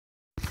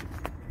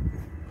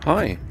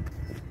Hi.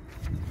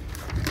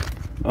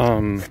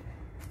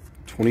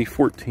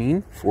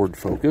 2014 Ford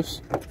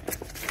Focus.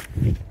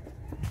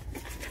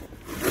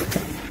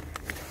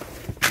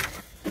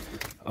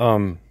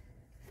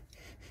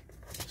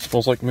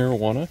 Smells like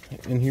marijuana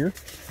in here.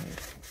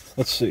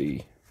 Let's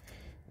see.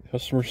 The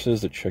customer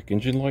says the check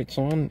engine light's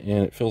on,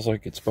 and it feels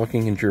like it's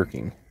bucking and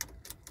jerking.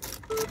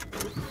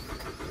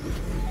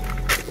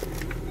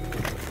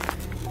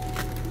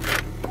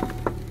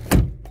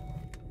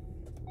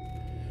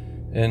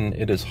 And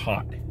it is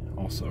hot,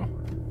 also.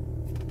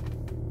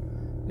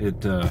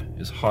 It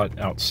is hot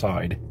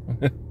outside.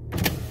 I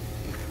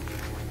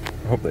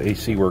hope the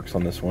AC works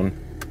on this one.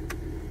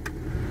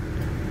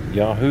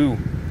 Yahoo!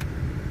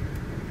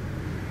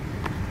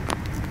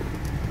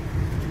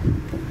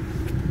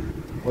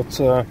 Let's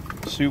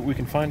see what we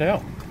can find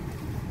out.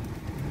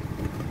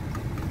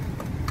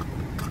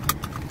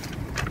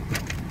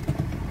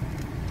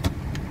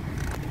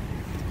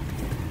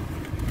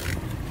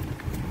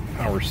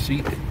 Power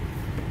seat.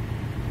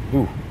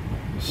 Ooh,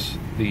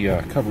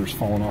 the cover's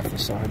falling off the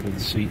side of the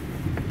seat.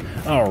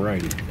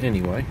 Alrighty,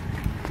 anyway.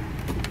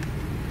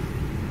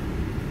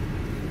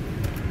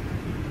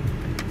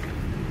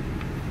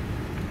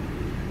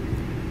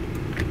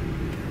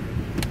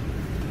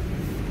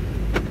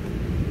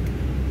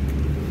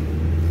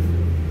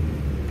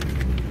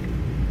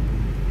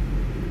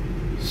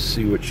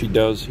 See what she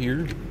does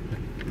here.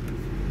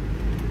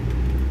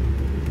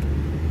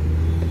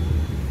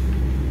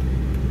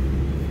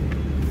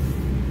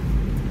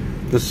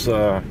 This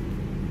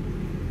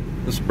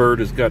bird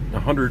has got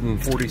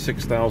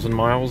 146,000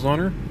 miles on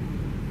her,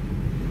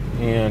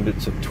 and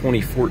it's a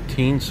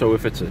 2014, so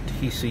if it's a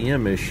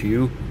TCM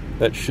issue,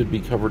 that should be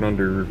covered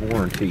under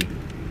warranty.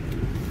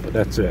 But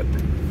that's it.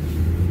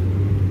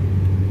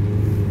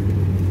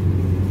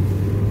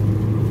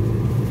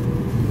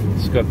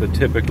 It's got the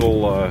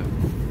typical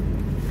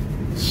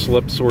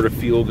slip sort of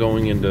feel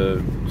going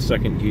into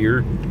second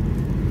gear,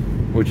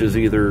 which is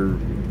either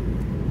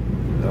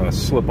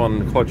slip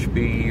on clutch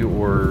B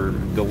or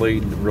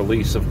delayed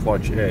release of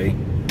clutch A.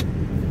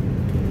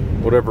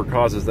 Whatever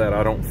causes that,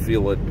 I don't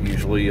feel it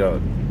usually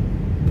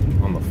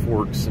on the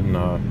forks, and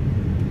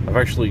I've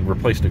actually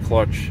replaced a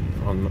clutch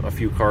on a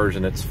few cars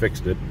and it's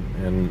fixed it,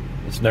 and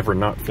it's never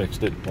not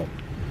fixed it, but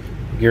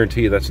I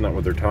guarantee you that's not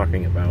what they're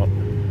talking about.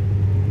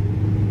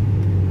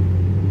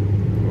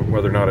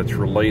 Whether or not it's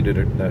related,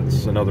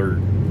 that's another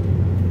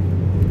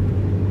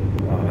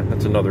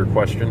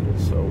question.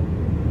 So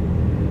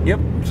yep,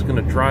 I'm just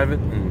gonna drive it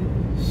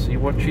and see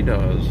what she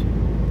does.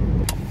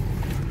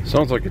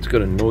 Sounds like it's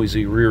got a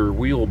noisy rear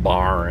wheel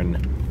bar. And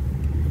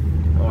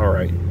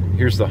alright,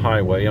 here's the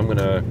highway. I'm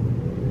gonna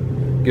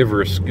give her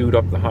a scoot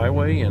up the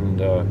highway and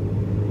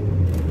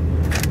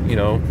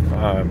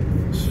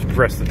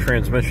stress the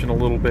transmission a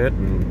little bit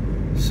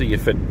and see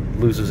if it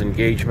loses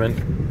engagement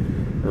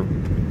or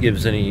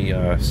gives any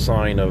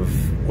sign of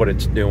what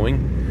it's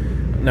doing.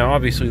 Now,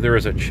 obviously, there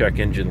is a check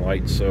engine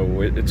light,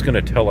 so it's going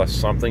to tell us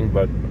something,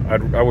 but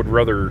I would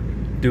rather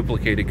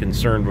duplicate a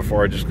concern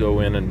before I just go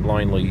in and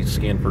blindly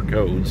scan for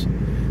codes,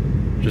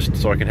 just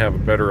so I can have a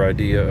better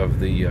idea of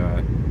the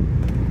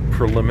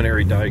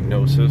preliminary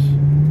diagnosis.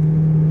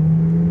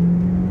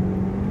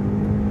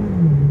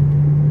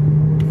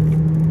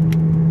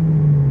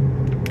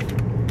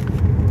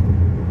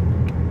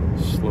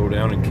 Slow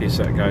down in case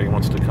that guy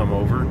wants to come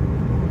over.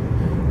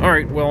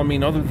 Alright, well, I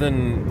mean, other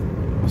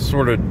than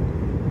sort of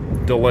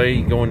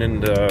delay going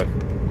into, I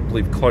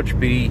believe, clutch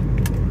B,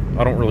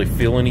 I don't really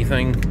feel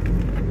anything.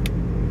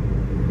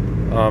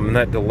 And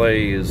that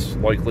delay is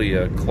likely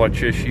a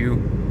clutch issue.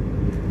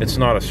 It's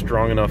not a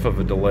strong enough of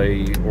a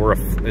delay, or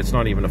it's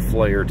not even a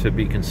flare to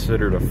be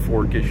considered a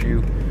fork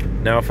issue.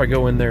 Now, if I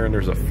go in there and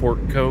there's a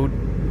fork code,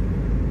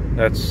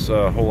 that's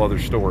a whole other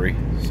story.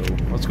 So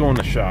let's go in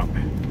the shop.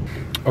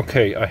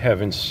 Okay, I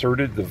have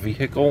inserted the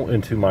vehicle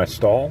into my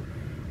stall.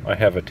 I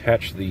have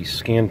attached the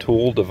scan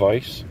tool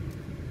device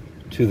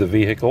to the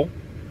vehicle,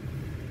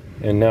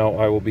 and now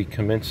I will be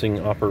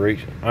commencing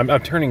operation. I'm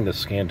turning the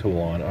scan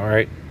tool on.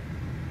 Alright,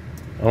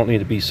 I don't need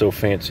to be so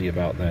fancy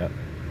about that.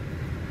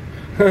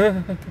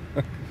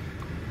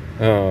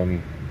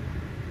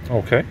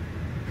 Okay,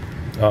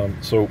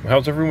 so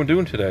how's everyone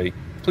doing today?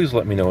 Please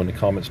let me know in the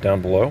comments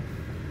down below.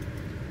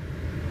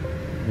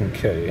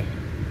 Okay,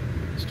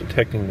 it's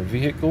detecting the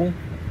vehicle.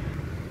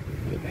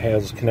 It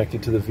has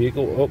connected to the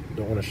vehicle. Oh,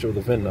 don't want to show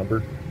the VIN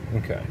number.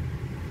 Okay.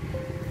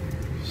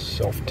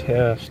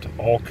 Self-test,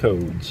 all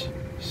codes.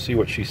 See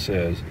what she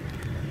says.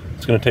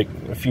 It's going to take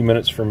a few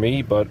minutes for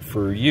me, but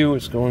for you,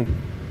 it's going...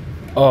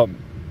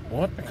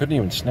 what? I couldn't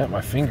even snap my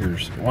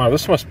fingers. Wow,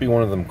 this must be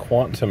one of them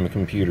quantum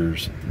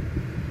computers.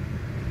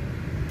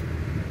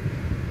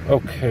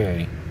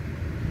 Okay.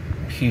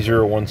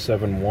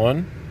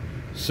 P0171.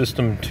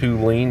 System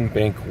 2 lean,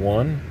 bank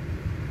 1.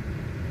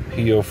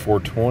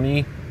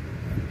 P0420.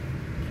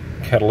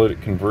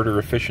 Catalytic converter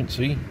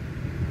efficiency.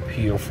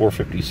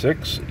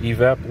 P0456,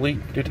 evap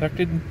leak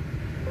detected.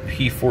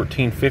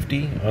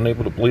 P1450,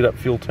 unable to bleed up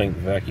fuel tank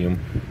vacuum.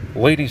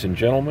 Ladies and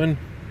gentlemen,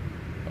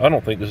 I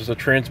don't think this is a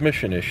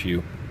transmission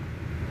issue.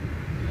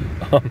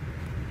 Let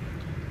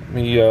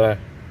me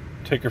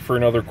take her for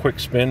another quick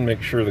spin,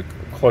 make sure the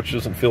clutch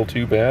doesn't feel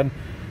too bad.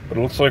 But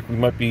it looks like we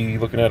might be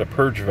looking at a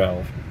purge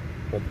valve.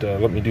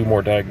 But let me do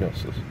more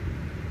diagnosis.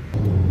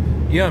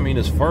 Yeah, I mean,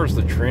 as far as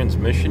the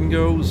transmission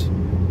goes,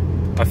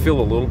 I feel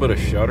a little bit of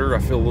shudder. I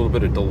feel a little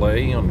bit of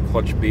delay on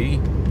clutch B.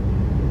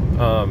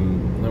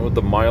 With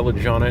the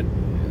mileage on it,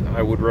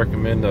 I would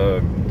recommend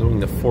doing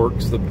the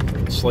forks, the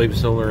slave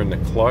cylinder, and the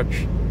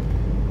clutch.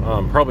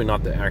 Probably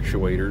not the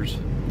actuators,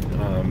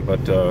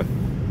 but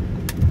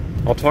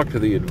I'll talk to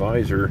the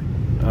advisor.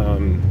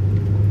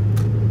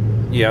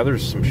 Yeah,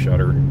 there's some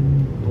shudder,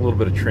 a little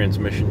bit of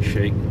transmission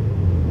shake.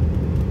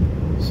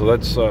 So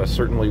that's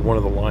certainly one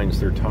of the lines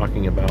they're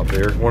talking about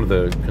there, one of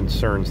the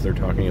concerns they're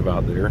talking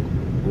about there,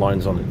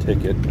 lines on the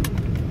ticket.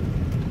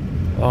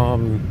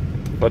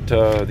 But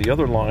the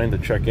other line, the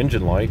check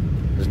engine light,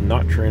 is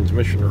not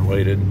transmission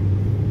related.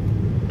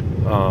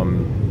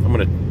 I'm going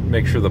to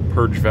make sure the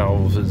purge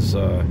valve is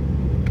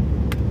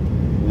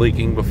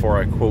leaking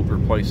before I quote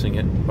replacing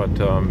it, but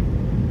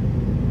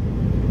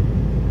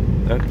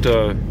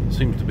that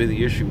seems to be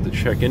the issue with the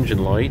check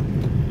engine light.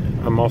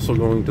 I'm also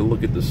going to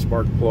look at the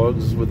spark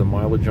plugs with the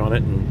mileage on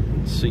it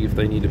and see if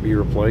they need to be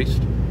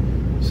replaced.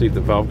 See if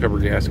the valve cover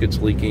gasket's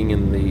leaking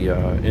in the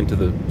into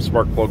the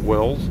spark plug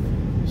wells.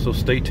 So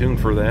stay tuned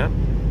for that.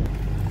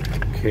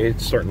 Okay,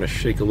 it's starting to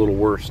shake a little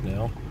worse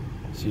now.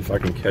 See if I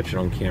can catch it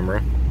on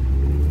camera.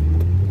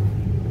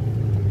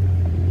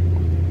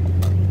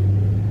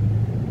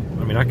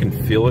 I mean, I can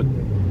feel it,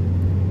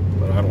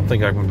 but I don't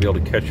think I'm going to be able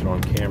to catch it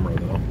on camera,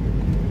 though.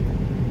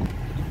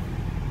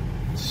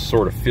 It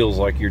sort of feels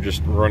like you're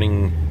just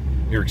running,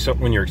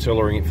 when you're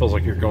accelerating, it feels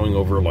like you're going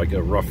over like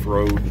a rough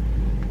road.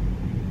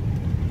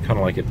 Kind of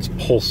like it's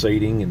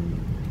pulsating and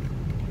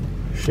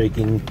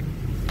shaking.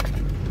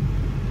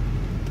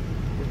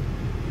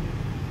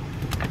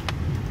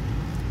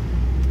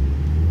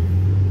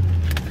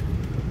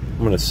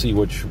 I'm going to see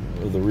which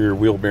of the rear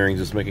wheel bearings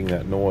is making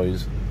that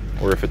noise,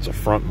 or if it's a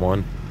front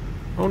one.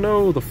 Oh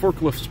no, the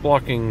forklift's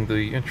blocking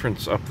the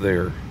entrance up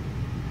there.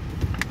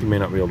 You may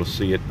not be able to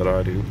see it, but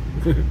I do.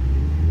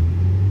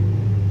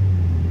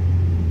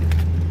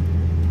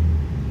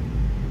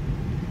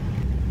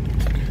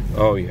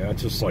 Oh yeah,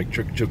 it's just like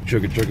chugga chugga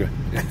chugga chugga.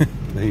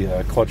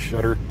 The clutch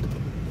shudder.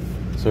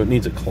 So it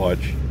needs a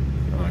clutch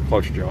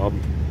job.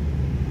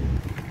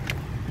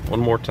 One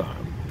more time.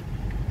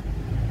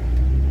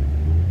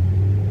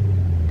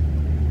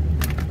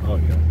 Oh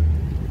yeah.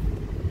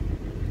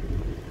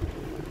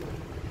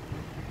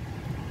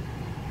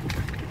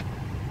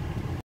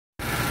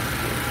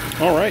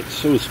 Alright,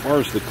 so as far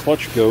as the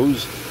clutch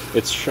goes,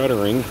 it's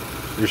shuddering.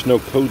 There's no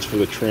codes for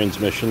the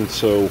transmission,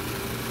 so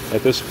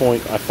at this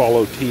point I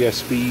follow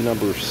TSB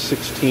number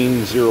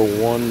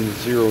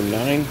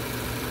 160109,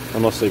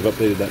 unless they've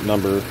updated that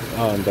number.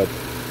 But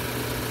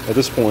at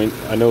this point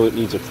I know it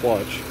needs a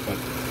clutch, but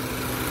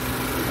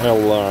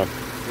I'll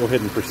go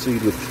ahead and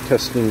proceed with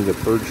testing the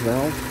purge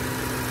valve.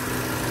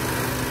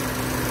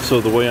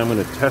 So the way I'm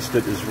going to test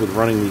it is with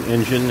running the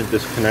engine,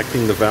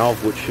 disconnecting the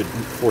valve, which should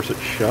force it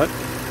shut.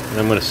 And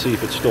I'm going to see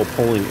if it's still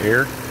pulling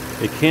air.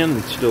 It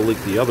can still leak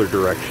the other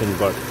direction,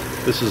 but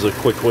this is a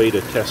quick way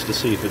to test to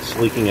see if it's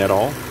leaking at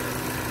all.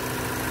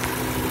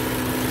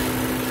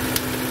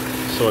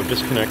 So I've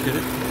disconnected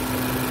it.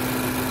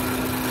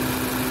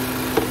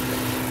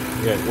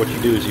 Yeah, what you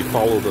do is you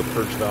follow the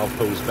purge valve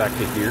hose back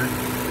to here,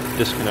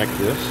 disconnect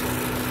this.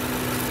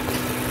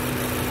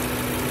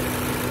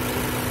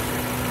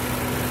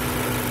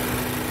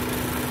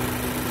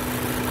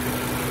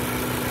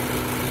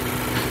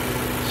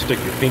 Stick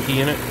your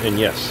pinky in it, and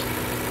yes,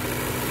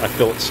 I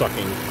feel it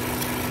sucking.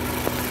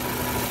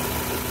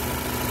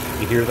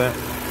 You hear that?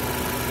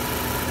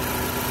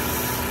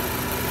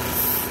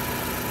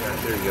 Yeah,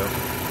 there you go.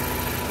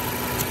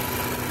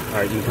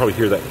 Alright, you can probably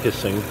hear that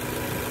hissing.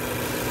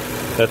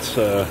 That's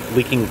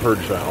leaking purge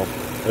valve.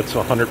 That's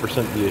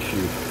 100% the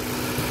issue.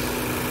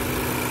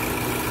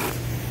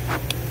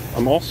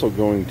 I'm also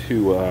going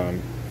to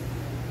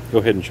go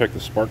ahead and check the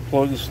spark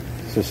plugs,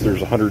 since there's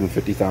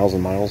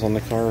 150,000 miles on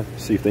the car,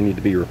 see if they need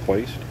to be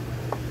replaced.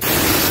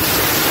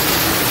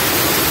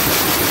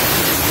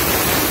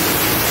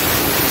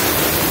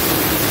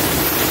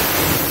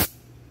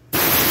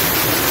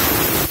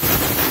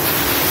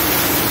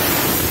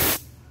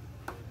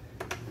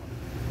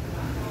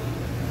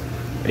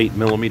 Eight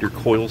millimeter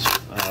coils,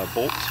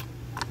 bolts.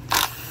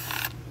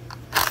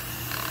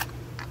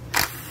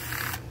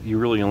 You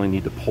really only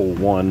need to pull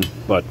one,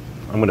 but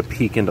I'm going to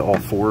peek into all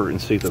four and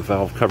see if the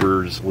valve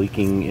cover is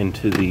leaking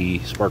into the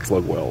spark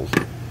plug wells.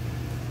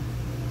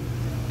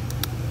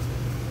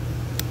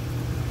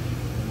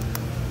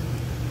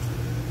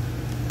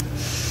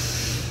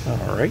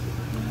 Alright.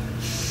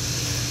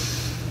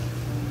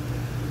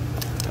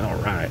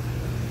 Alright.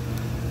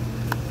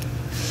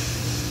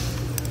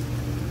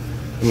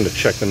 I'm going to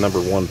check the number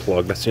one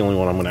plug. That's the only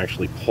one I'm going to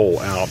actually pull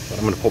out, but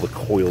I'm going to pull the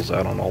coils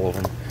out on all of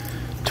them.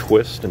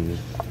 Twist and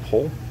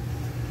pull.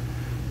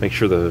 Make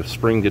sure the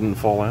spring didn't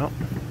fall out.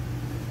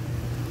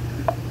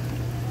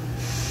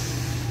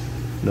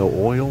 No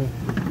oil.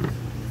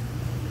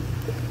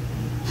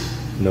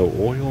 No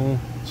oil.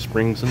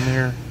 Springs in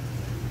there.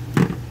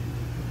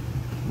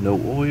 No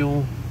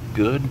oil.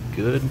 Good,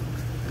 good.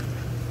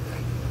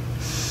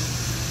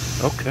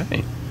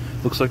 Okay.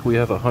 Looks like we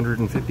have a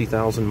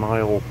 150,000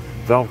 mile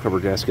valve cover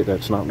gasket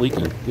that's not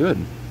leaking. Good.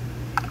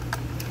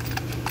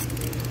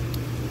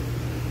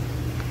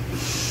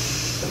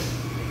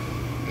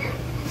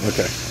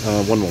 Okay,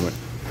 one moment.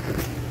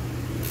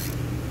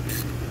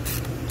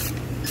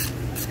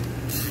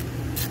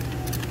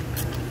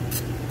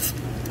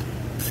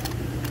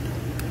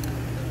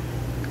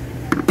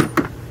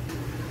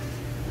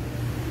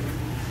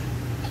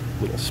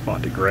 Little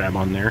spot to grab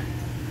on there.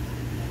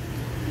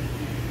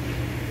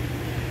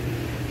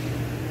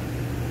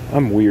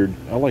 I'm weird.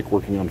 I like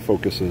working on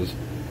focuses.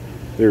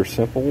 They're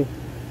simple.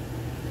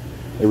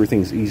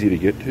 Everything's easy to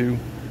get to.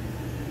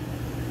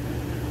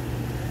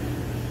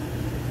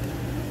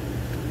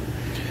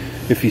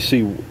 If you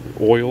see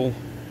oil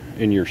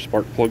in your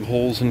spark plug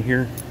holes in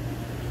here,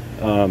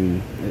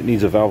 it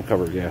needs a valve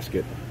cover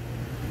gasket.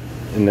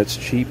 And that's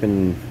cheap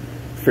and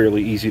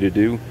fairly easy to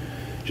do.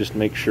 Just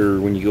make sure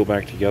when you go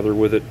back together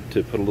with it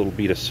to put a little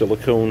bead of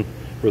silicone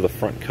where the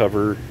front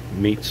cover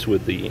meets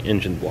with the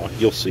engine block.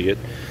 You'll see it.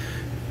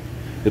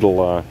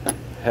 It'll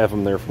have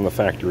them there from the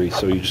factory,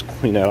 so you just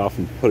clean that off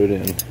and put it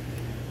in.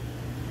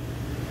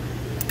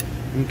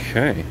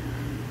 Okay.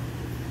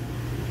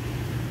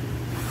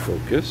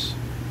 Focus.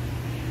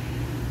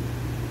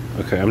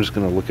 Okay, I'm just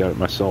going to look at it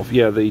myself.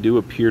 Yeah, they do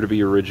appear to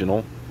be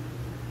original.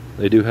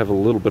 They do have a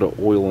little bit of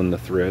oil in the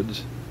threads,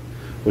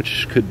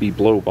 which could be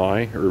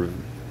blow-by or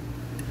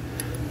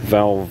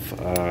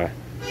valve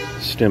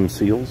stem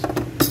seals.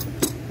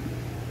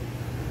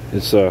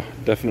 It's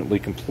definitely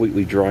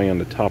completely dry on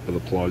the top of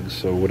the plugs,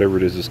 so whatever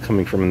it is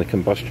coming from in the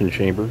combustion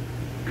chamber.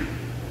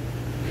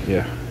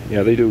 Yeah,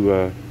 they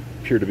do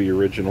appear to be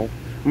original.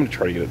 I'm going to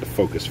try to get it to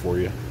focus for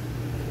you.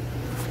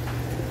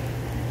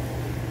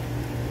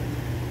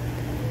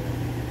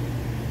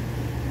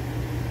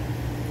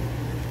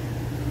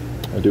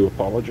 I do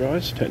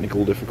apologize,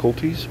 technical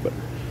difficulties, but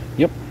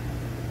yep.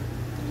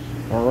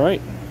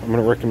 Alright, I'm going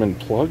to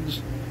recommend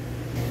plugs.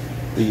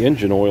 The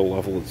engine oil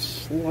level is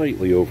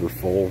slightly over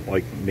full,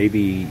 like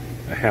maybe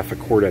a half a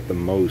quart at the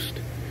most.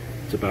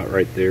 It's about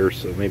right there,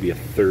 so maybe a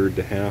third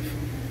to half.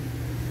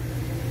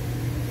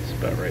 It's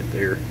about right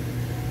there.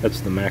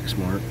 That's the max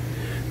mark.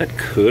 That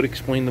could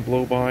explain the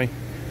blow-by.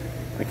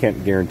 I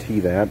can't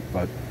guarantee that,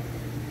 but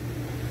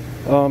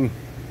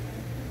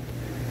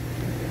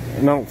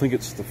and I don't think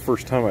it's the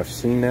first time I've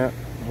seen that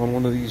on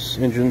one of these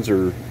engines,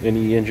 or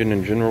any engine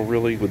in general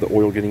really, with the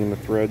oil getting in the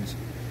threads.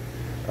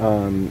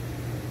 Now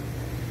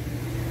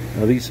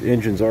these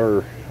engines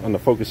are, on the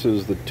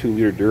Focuses, the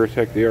 2-liter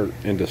Duratec, they are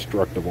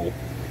indestructible.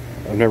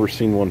 I've never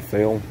seen one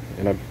fail,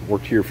 and I've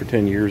worked here for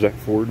 10 years at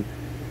Ford.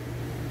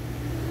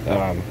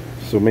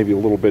 So maybe a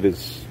little bit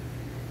is,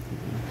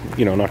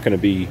 you know, not going to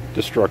be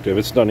destructive.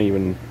 It's not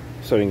even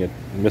setting a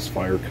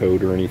misfire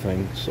code or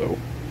anything, so.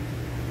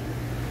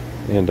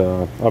 And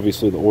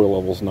obviously the oil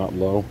level's not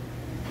low,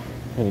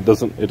 and it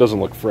doesn't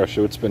look fresh,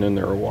 so it's been in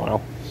there a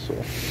while.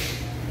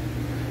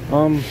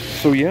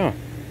 So yeah,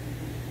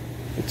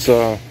 it's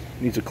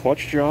needs a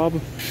clutch job,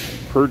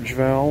 purge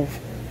valve,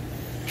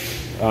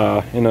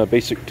 and a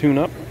basic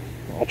tune-up.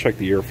 I'll check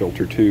the air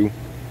filter too.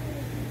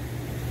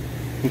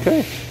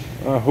 Okay,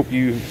 I hope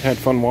you had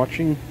fun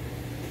watching.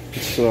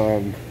 It's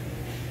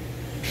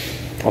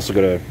also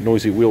got a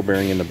noisy wheel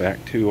bearing in the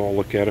back too. I'll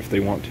look at if they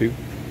want to.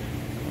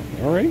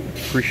 Alright,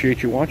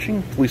 appreciate you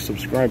watching. Please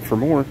subscribe for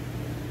more.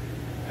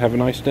 Have a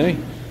nice day.